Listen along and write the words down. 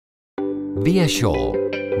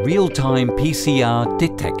VIASURE Real-Time PCR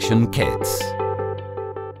Detection Kits.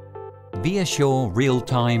 VIASURE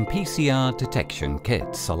Real-Time PCR Detection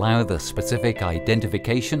Kits allow the specific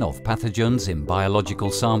identification of pathogens in biological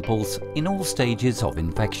samples in all stages of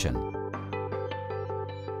infection.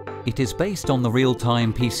 It is based on the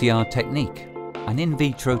real-time PCR technique, an in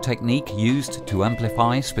vitro technique used to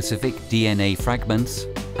amplify specific DNA fragments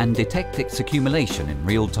and detect its accumulation in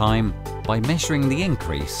real time by measuring the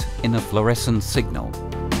increase in a fluorescent signal.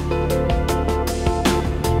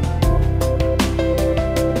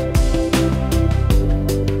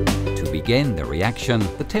 To begin the reaction,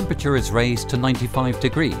 the temperature is raised to 95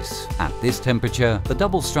 degrees. At this temperature, the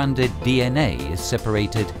double-stranded DNA is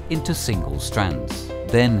separated into single strands.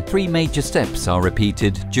 Then, three major steps are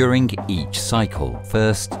repeated during each cycle.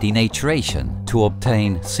 First, denaturation to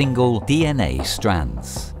obtain single DNA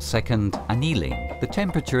strands. Second, annealing. The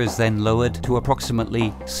temperature is then lowered to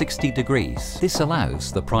approximately 60 degrees. This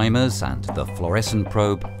allows the primers and the fluorescent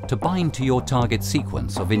probe to bind to your target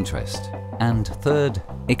sequence of interest. And third,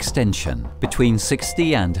 extension. Between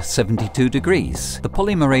 60 and 72 degrees, the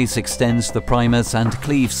polymerase extends the primers and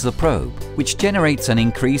cleaves the probe, which generates an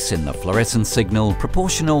increase in the fluorescent signal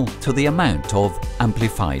proportional to the amount of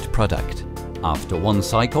amplified product. After one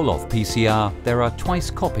cycle of PCR, there are twice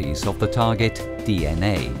copies of the target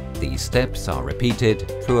DNA. These steps are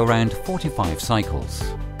repeated through around 45 cycles.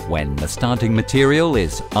 When the starting material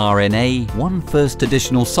is RNA, one first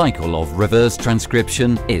additional cycle of reverse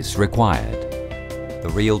transcription is required.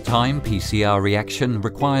 The real-time PCR reaction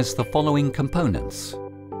requires the following components: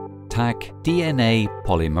 Taq DNA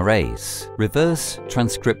polymerase, reverse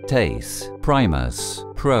transcriptase, primers,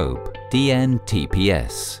 probe,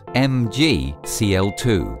 DN-TPS,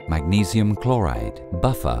 MgCl2, magnesium chloride,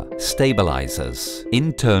 buffer, stabilizers,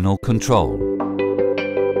 internal control.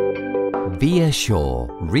 VIASURE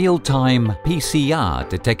Real-Time PCR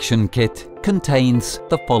Detection Kit contains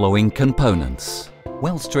the following components: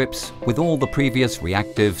 well strips with all the previous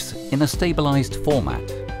reactives in a stabilized format,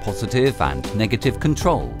 positive and negative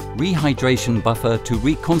control, rehydration buffer to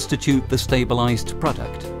reconstitute the stabilized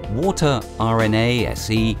product, water RNA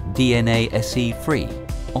SE DNA SE free,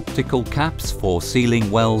 optical caps for sealing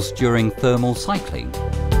wells during thermal cycling.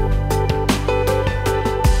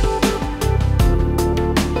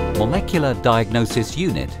 Molecular diagnosis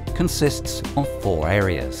unit consists of 4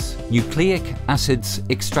 areas: nucleic acids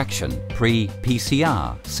extraction,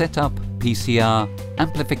 pre-PCR, setup, PCR,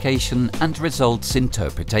 amplification and results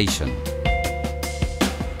interpretation.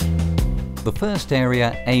 The first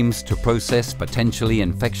area aims to process potentially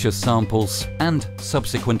infectious samples and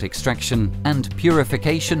subsequent extraction and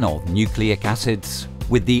purification of nucleic acids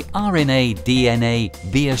with the RNA-DNA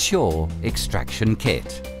VIASURE extraction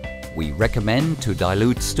kit. We recommend to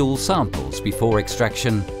dilute stool samples before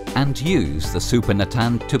extraction and use the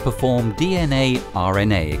supernatant to perform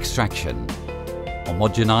DNA-RNA extraction.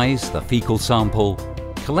 Homogenize the fecal sample,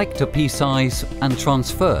 collect a pea-size and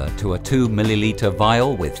transfer to a 2 ml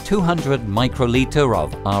vial with 200 microliter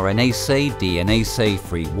of RNase DNase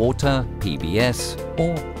free water, PBS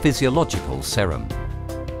or physiological serum.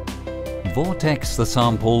 Vortex the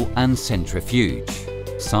sample and centrifuge.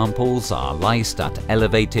 Samples are lysed at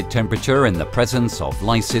elevated temperature in the presence of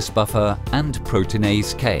lysis buffer and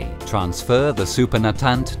proteinase K. Transfer the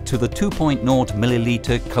supernatant to the 2.0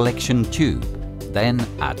 ml collection tube. Then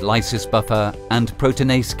add lysis buffer and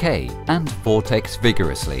proteinase K and vortex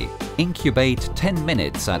vigorously. Incubate 10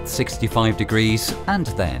 minutes at 65 degrees and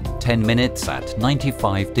then 10 minutes at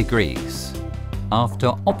 95 degrees. After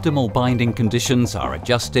optimal binding conditions are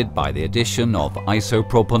adjusted by the addition of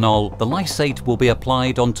isopropanol, the lysate will be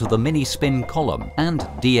applied onto the mini-spin column and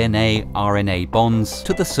DNA-RNA bonds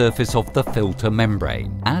to the surface of the filter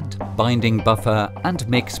membrane. Add binding buffer and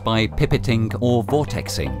mix by pipetting or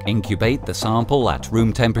vortexing. Incubate the sample at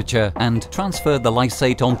room temperature and transfer the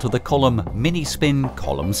lysate onto the column mini-spin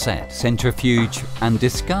column set. Centrifuge and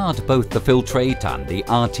discard both the filtrate and the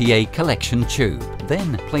RTA collection tube.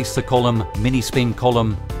 Then place the column mini-spin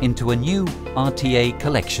column into a new RTA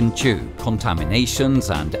collection tube. Contaminations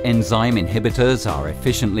and enzyme inhibitors are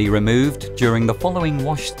efficiently removed during the following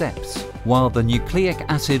wash steps, while the nucleic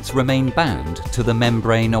acids remain bound to the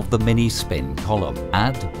membrane of the mini-spin column.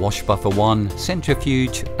 Add wash buffer 1,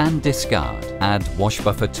 centrifuge and discard. Add wash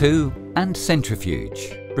buffer 2 and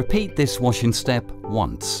centrifuge. Repeat this washing step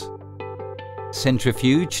once.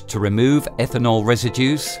 Centrifuge to remove ethanol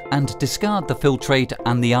residues and discard the filtrate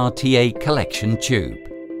and the RTA collection tube.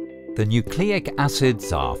 The nucleic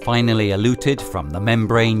acids are finally eluted from the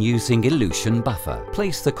membrane using elution buffer.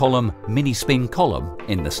 Place the column mini-spin column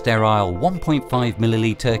in the sterile 1.5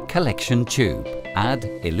 ml collection tube. Add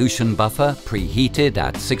elution buffer preheated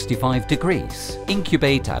at 65 degrees.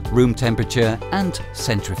 Incubate at room temperature and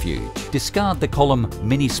centrifuge. Discard the column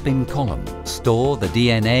mini-spin column. Store the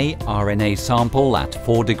DNA/RNA sample at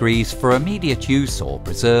 4 degrees for immediate use or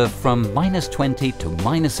preserve from -20 to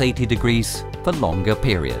 -80 degrees for longer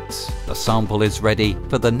periods. The sample is ready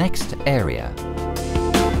for the next area.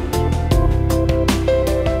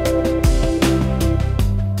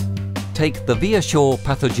 Take the VIASURE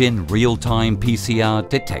pathogen real-time PCR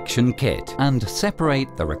detection kit and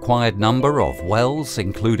separate the required number of wells,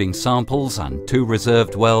 including samples and 2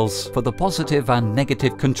 reserved wells, for the positive and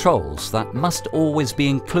negative controls that must always be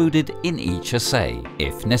included in each assay.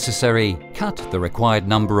 If necessary, cut the required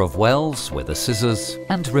number of wells with the scissors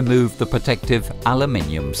and remove the protective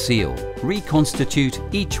aluminium seal. Reconstitute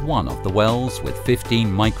each one of the wells with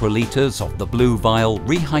 15 microliters of the blue vial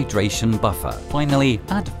rehydration buffer. Finally,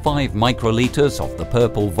 add 5 microliters of the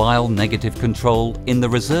purple vial negative control in the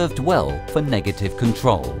reserved well for negative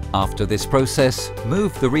control. After this process,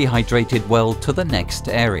 move the rehydrated well to the next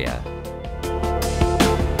area.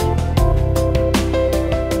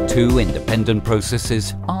 2 independent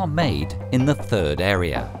processes are made in the third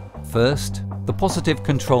area. First, the positive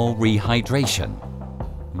control rehydration.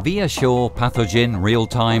 VIASURE pathogen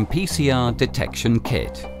real-time PCR detection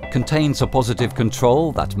kit contains a positive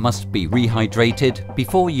control that must be rehydrated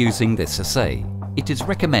before using this assay. It is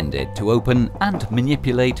recommended to open and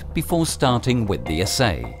manipulate before starting with the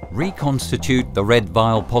assay. Reconstitute the red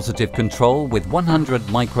vial positive control with 100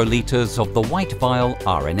 microliters of the white vial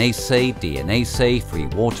RNase, DNase free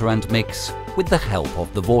water and mix with the help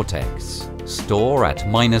of the vortex. Store at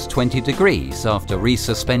 -20 degrees after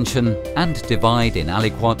resuspension and divide in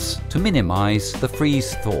aliquots to minimize the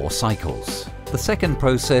freeze-thaw cycles. The second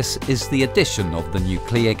process is the addition of the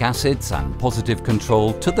nucleic acids and positive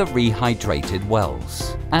control to the rehydrated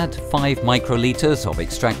wells. Add 5 microliters of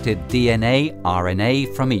extracted DNA, RNA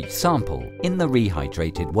from each sample in the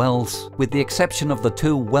rehydrated wells, with the exception of the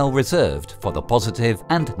 2 well reserved for the positive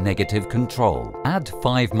and negative control. Add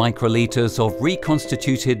 5 microliters of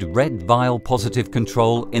reconstituted red vial positive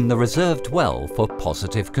control in the reserved well for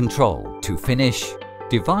positive control. To finish,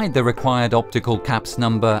 divide the required optical caps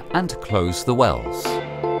number and close the wells.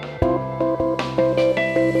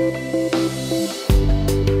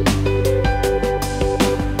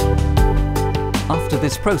 After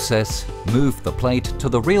this process, move the plate to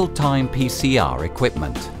the real-time PCR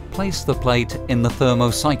equipment. Place the plate in the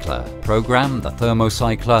thermocycler, program the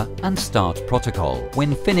thermocycler and start protocol.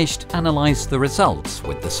 When finished, analyze the results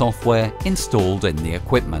with the software installed in the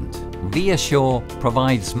equipment. VIASURE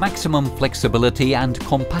provides maximum flexibility and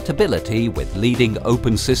compatibility with leading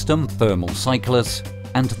open system thermal cyclers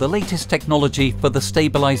and the latest technology for the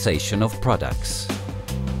stabilization of products.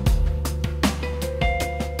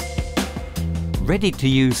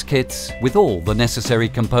 Ready-to-use kits with all the necessary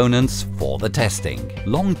components for the testing.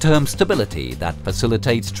 Long-term stability that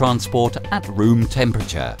facilitates transport at room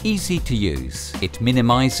temperature. Easy to use. It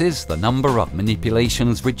minimizes the number of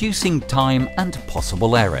manipulations, reducing time and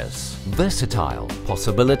possible errors. Versatile.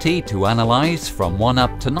 Possibility to analyze from 1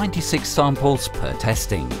 up to 96 samples per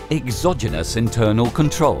testing. Exogenous internal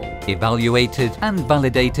control. Evaluated and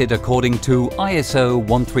validated according to ISO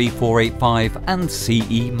 13485 and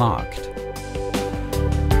CE marked.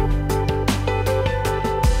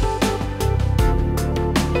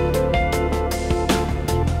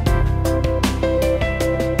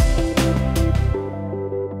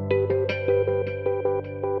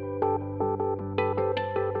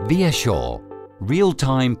 VIASURE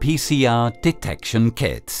real-time PCR detection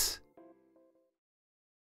kits.